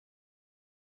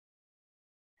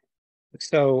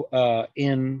So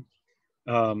in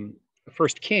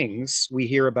First Kings, we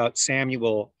hear about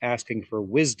Samuel asking for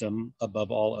wisdom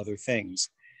above all other things.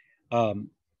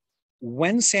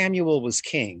 When Samuel was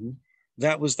king,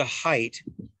 that was the height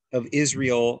of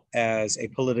Israel as a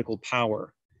political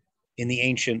power in the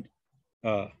ancient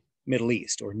Middle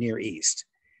East or Near East.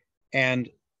 And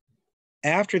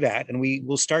after that, and we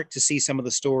will start to see some of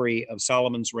the story of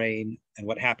Solomon's reign and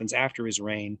what happens after his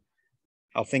reign,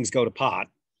 how things go to pot.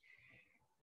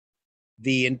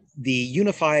 The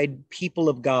unified people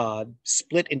of God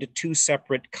split into two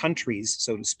separate countries,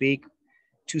 so to speak,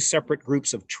 two separate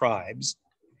groups of tribes.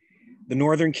 The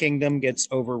northern kingdom gets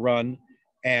overrun,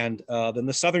 and then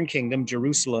the southern kingdom,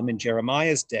 Jerusalem in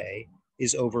Jeremiah's day,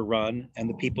 is overrun, and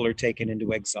the people are taken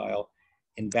into exile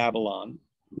in Babylon.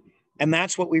 And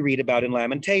that's what we read about in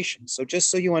Lamentations. So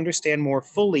just so you understand more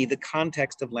fully the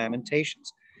context of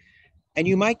Lamentations. And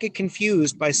you might get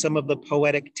confused by some of the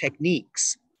poetic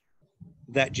techniques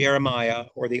that Jeremiah,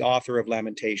 or the author of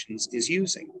Lamentations, is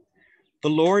using. The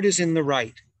Lord is in the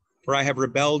right, for I have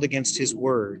rebelled against his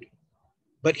word.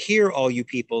 But hear, all you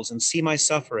peoples, and see my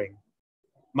suffering.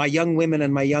 My young women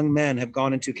and my young men have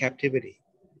gone into captivity.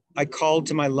 I called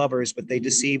to my lovers, but they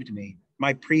deceived me.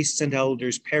 My priests and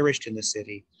elders perished in the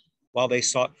city, while they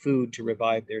sought food to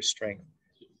revive their strength.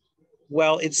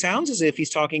 Well, it sounds as if he's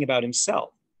talking about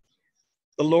himself.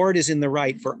 The Lord is in the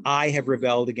right, for I have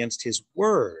rebelled against his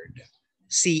word.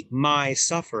 See my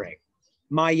suffering.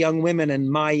 My young women and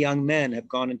my young men have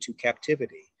gone into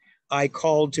captivity. I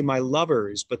called to my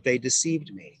lovers, but they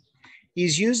deceived me.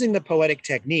 He's using the poetic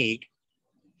technique.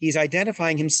 He's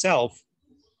identifying himself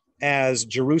as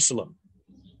Jerusalem,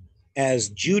 as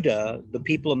Judah, the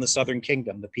people in the southern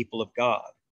kingdom, the people of God.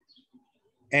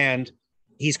 And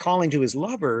he's calling to his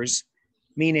lovers,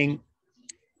 meaning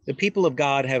the people of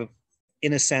God have,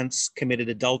 in a sense, committed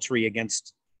adultery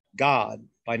against God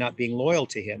by not being loyal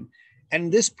to him.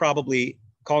 And this probably,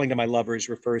 calling to my lovers,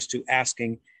 refers to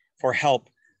asking for help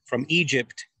from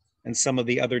Egypt and some of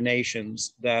the other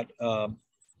nations that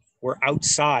were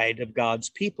outside of God's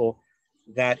people,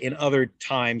 that in other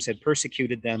times had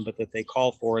persecuted them, but that they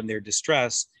call for in their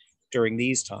distress during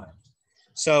these times.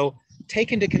 So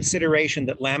take into consideration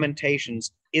that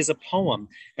Lamentations is a poem.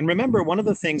 And remember, one of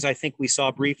the things I think we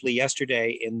saw briefly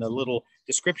yesterday in the little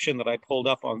description that I pulled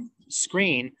up on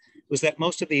screen was that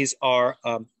most of these are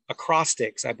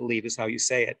acrostics, I believe is how you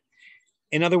say it.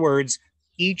 In other words,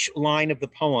 each line of the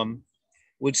poem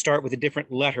would start with a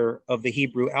different letter of the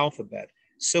Hebrew alphabet.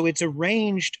 So it's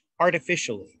arranged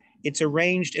artificially. It's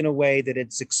arranged in a way that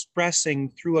it's expressing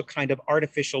through a kind of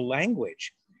artificial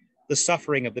language the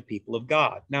suffering of the people of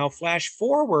God. Now, flash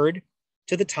forward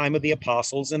to the time of the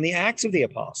apostles and the Acts of the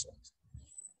Apostles.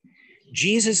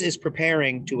 Jesus is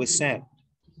preparing to ascend.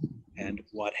 And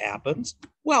what happens?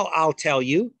 Well, I'll tell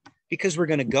you, because we're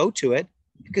going to go to it,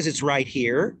 because it's right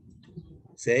here.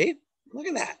 See? Look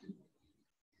at that.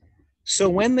 So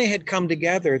when they had come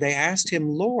together, they asked him,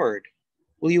 Lord,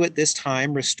 will you at this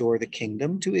time restore the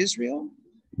kingdom to Israel?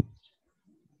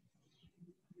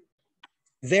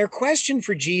 Their question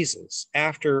for Jesus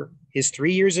after his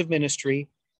 3 years of ministry,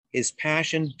 his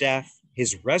passion, death,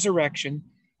 his resurrection,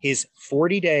 his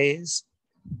 40 days,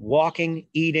 walking,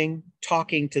 eating,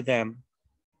 talking to them.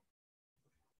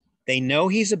 They know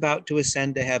he's about to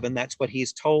ascend to heaven. That's what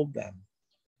he's told them.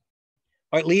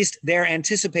 Or at least they're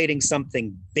anticipating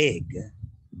something big.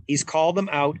 He's called them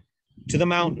out to the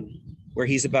mountain where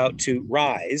he's about to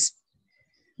rise.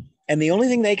 And the only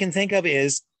thing they can think of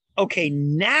is, okay,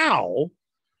 now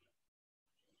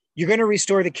you're going to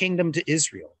restore the kingdom to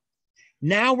Israel.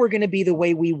 Now we're going to be the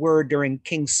way we were during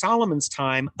King Solomon's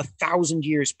time 1,000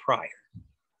 years prior.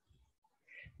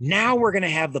 Now we're going to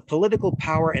have the political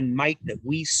power and might that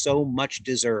we so much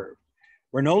deserve.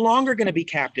 We're no longer going to be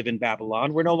captive in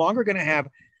Babylon. We're no longer going to have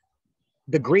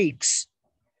the Greeks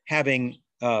having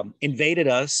invaded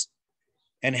us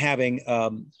and having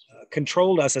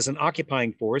controlled us as an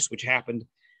occupying force, which happened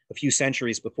a few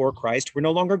centuries before Christ. We're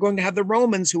no longer going to have the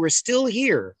Romans who are still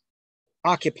here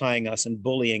occupying us and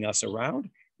bullying us around.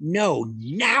 No,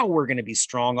 now we're going to be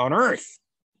strong on earth.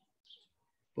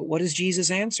 But what does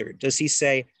Jesus answer? Does he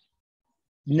say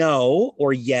no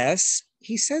or yes?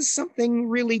 He says something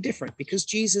really different, because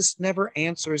Jesus never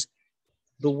answers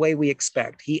the way we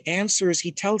expect. He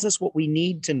tells us what we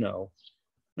need to know,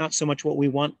 not so much what we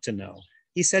want to know.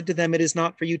 He said to them, it is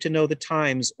not for you to know the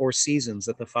times or seasons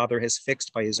that the Father has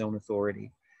fixed by his own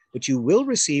authority, but you will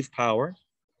receive power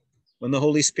when the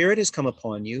Holy Spirit has come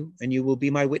upon you, and you will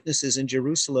be my witnesses in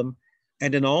Jerusalem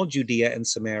and in all Judea and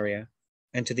Samaria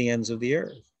and to the ends of the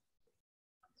earth.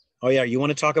 Oh yeah, you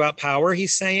want to talk about power,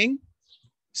 he's saying?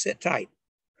 Sit tight.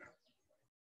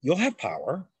 you'll have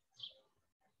power.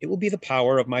 It will be the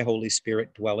power of my Holy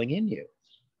Spirit dwelling in you,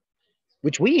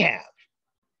 which we have.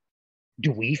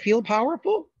 Do we feel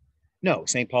powerful? No,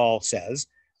 St. Paul says,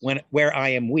 where I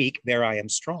am weak, there I am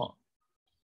strong.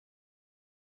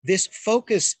 This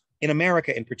focus in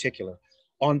America in particular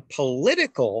on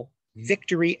political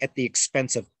victory at the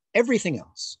expense of everything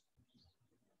else,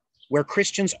 where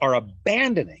Christians are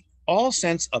abandoning all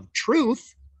sense of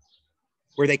truth,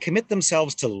 where they commit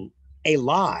themselves to a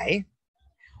lie,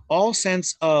 all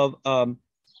sense of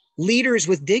leaders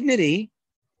with dignity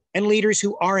and leaders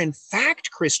who are in fact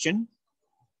Christian.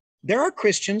 There are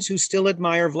Christians who still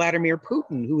admire Vladimir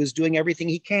Putin, who is doing everything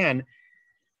he can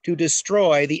to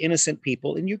destroy the innocent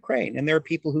people in Ukraine. And there are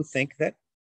people who think that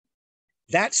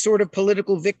that sort of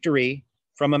political victory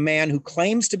from a man who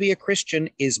claims to be a Christian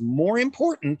is more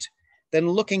important than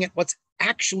looking at what's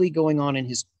actually going on in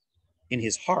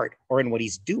his heart or in what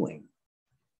he's doing.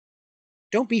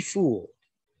 Don't be fooled.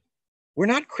 We're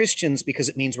not Christians because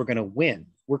it means we're going to win.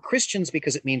 We're Christians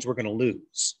because it means we're going to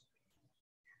lose.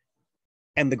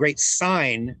 And the great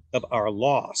sign of our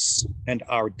loss and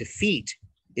our defeat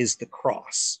is the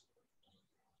cross.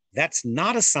 That's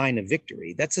not a sign of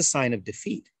victory. That's a sign of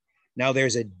defeat. Now,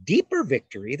 there's a deeper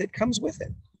victory that comes with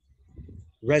it.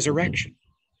 Resurrection,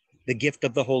 the gift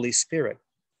of the Holy Spirit.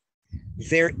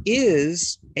 There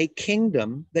is a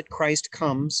kingdom that Christ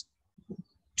comes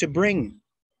to bring,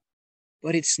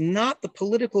 but it's not the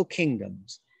political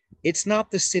kingdoms. It's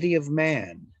not the city of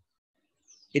man.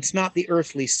 It's not the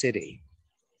earthly city.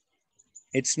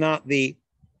 It's not the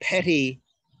petty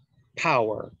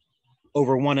power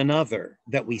over one another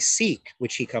that we seek,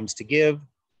 which he comes to give.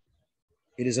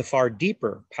 It is a far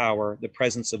deeper power, the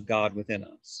presence of God within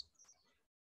us.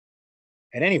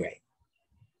 At any rate,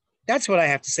 that's what I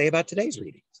have to say about today's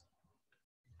readings.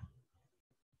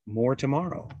 More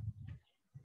tomorrow.